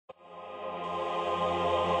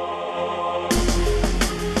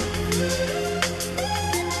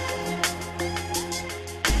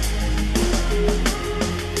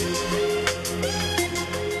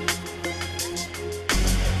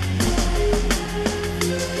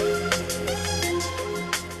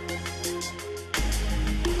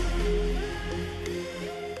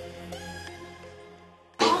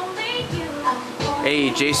Hey,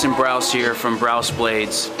 Jason Browse here from Browse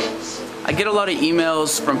Blades. I get a lot of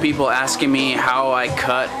emails from people asking me how I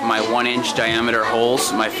cut my 1-inch diameter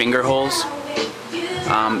holes, my finger holes.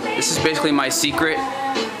 This is basically my secret.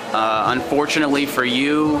 Unfortunately for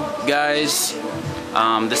you guys,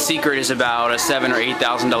 the secret is about a $7,000 or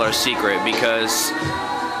 $8,000 secret because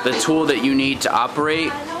the tool that you need to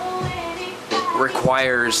operate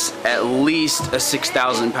requires at least a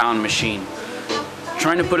 6,000 pound machine.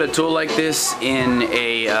 Trying to put a tool like this in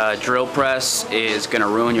a drill press is going to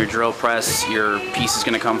ruin your drill press. Your piece is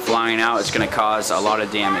going to come flying out. It's going to cause a lot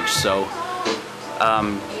of damage. So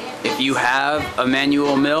if you have a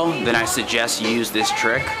manual mill, then I suggest you use this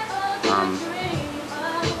trick.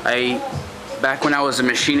 Back when I was a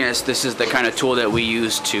machinist, this is the kind of tool that we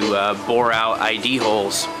used to bore out ID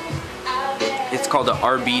holes. It's called an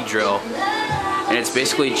RB drill, and it's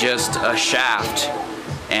basically just a shaft,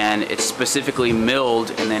 and it's specifically milled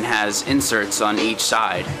and then has inserts on each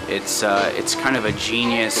side. It's kind of a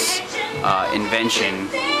genius invention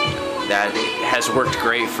that has worked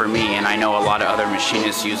great for me, and I know a lot of other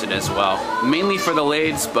machinists use it as well. Mainly for the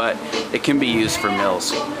lathes, but it can be used for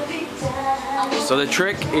mills. So the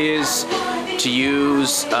trick is to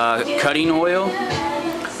use cutting oil.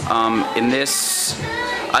 In this,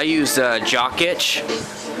 I use Jock Itch.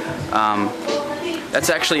 That's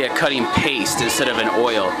actually a cutting paste instead of an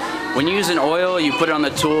oil. When you use an oil, you put it on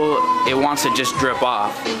the tool, it wants to just drip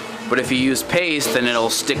off. But if you use paste, then it'll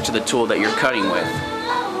stick to the tool that you're cutting with.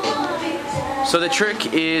 So the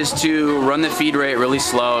trick is to run the feed rate really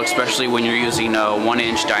slow, especially when you're using a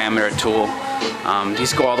 1-inch diameter tool.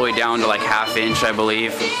 These go all the way down to like 1/2 inch, I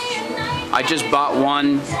believe. I just bought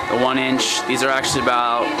one, the 1-inch. These are actually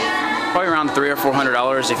about probably around $300 or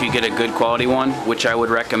 $400 if you get a good quality one, which I would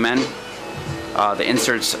recommend. The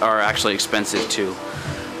inserts are actually expensive too.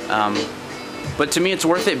 But to me it's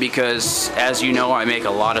worth it because, as you know, I make a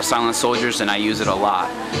lot of Silent Soldiers and I use it a lot.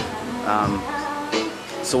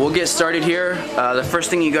 So we'll get started here. The first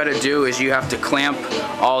thing you got to do is you have to clamp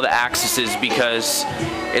all the axes because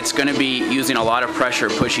it's going to be using a lot of pressure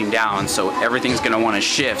pushing down, so everything's going to want to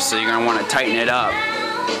shift, so you're going to want to tighten it up,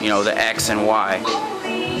 you know, the X and Y.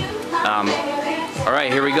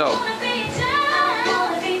 Alright, here we go.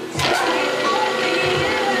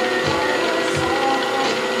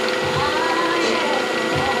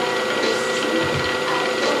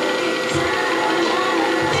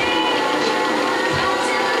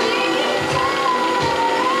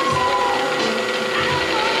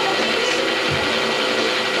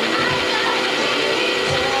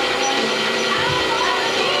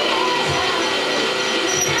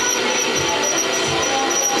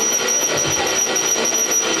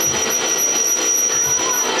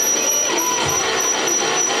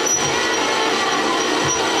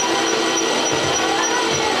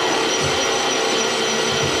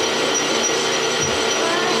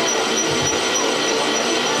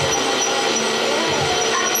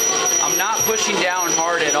 Pushing down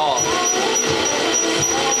hard at all.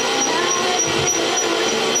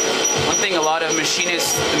 One thing a lot of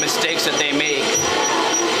machinists, the mistakes that they make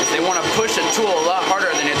is they want to push a tool a lot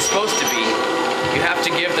harder than it's supposed to be. You have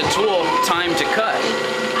to give the tool time to cut.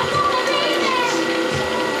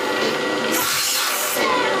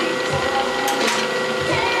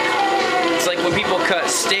 It's like when people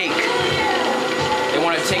cut steak, they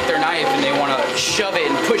want to take their knife and they want to shove it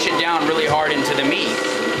and push it down really hard into the meat.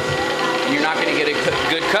 You're not going to get a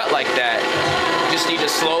good cut like that. You just need to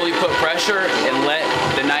slowly put pressure and let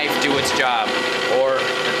the knife do its job, or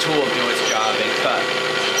the tool do its job and cut.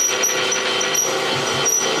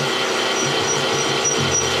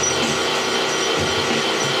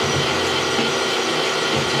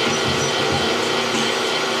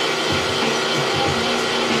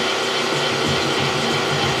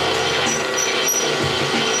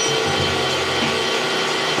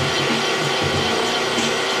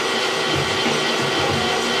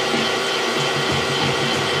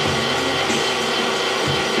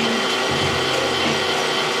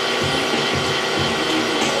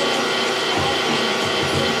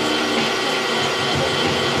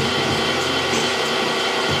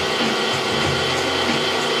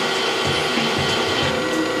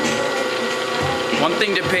 One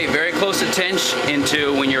thing to pay very close attention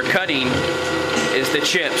to when you're cutting is the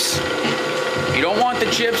chips. You don't want the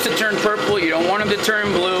chips to turn purple, you don't want them to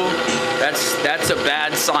turn blue. That's a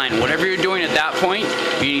bad sign. Whatever you're doing at that point,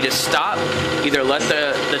 you need to stop, either let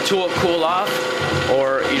the tool cool off,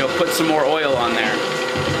 or put some more oil on there.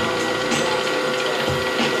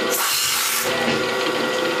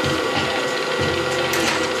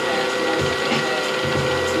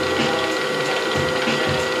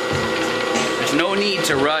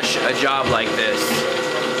 to rush a job like this,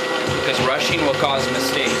 because rushing will cause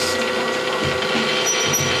mistakes.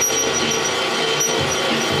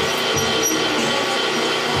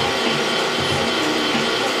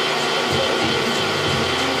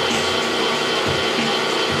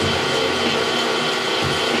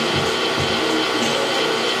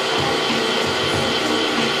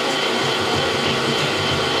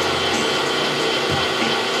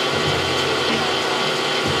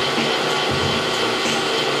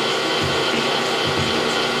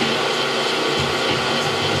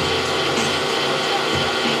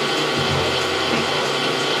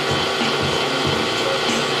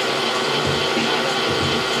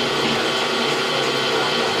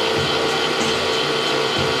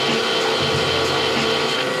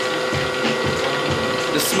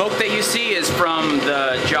 The smoke that you see is from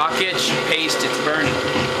the jock itch paste it's burning.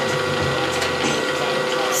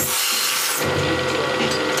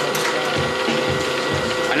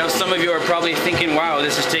 I know some of you are probably thinking, wow,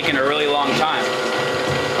 this is taking a really long time.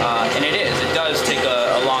 And it is. It does take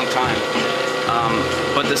a long time.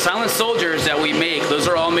 But the Silent Soldiers that we make, those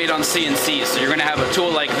are all made on CNC. So you're going to have a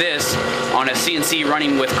tool like this on a CNC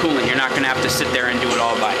running with coolant. You're not going to have to sit there and do it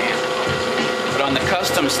all by hand. But on the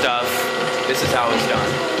custom stuff, this is how it's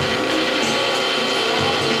done.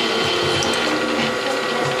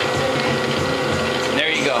 And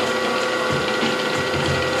there you go.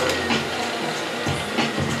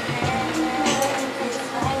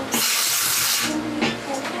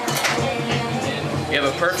 You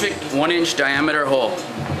have a perfect 1-inch diameter hole.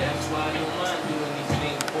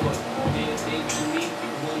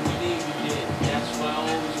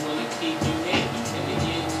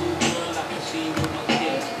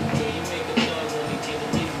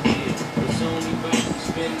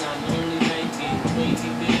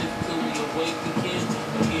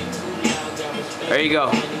 There you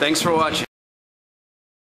go. Thanks for watching.